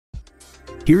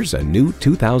Here's a new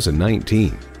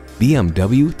 2019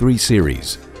 BMW 3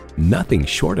 Series. Nothing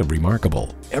short of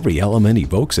remarkable. Every element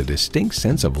evokes a distinct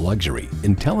sense of luxury,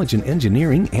 intelligent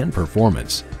engineering, and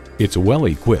performance. It's well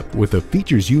equipped with the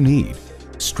features you need: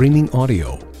 streaming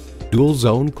audio, dual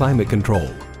zone climate control,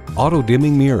 auto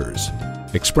dimming mirrors,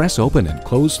 express open and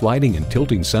closed sliding and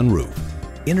tilting sunroof,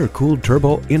 intercooled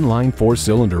turbo inline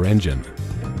 4-cylinder engine,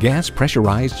 gas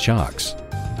pressurized shocks,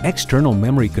 external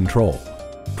memory control,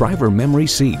 driver memory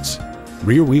seats,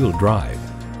 rear wheel drive,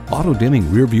 auto dimming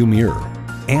rear view mirror,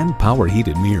 and power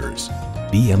heated mirrors.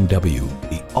 BMW,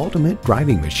 the ultimate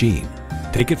driving machine.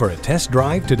 Take it for a test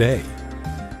drive today.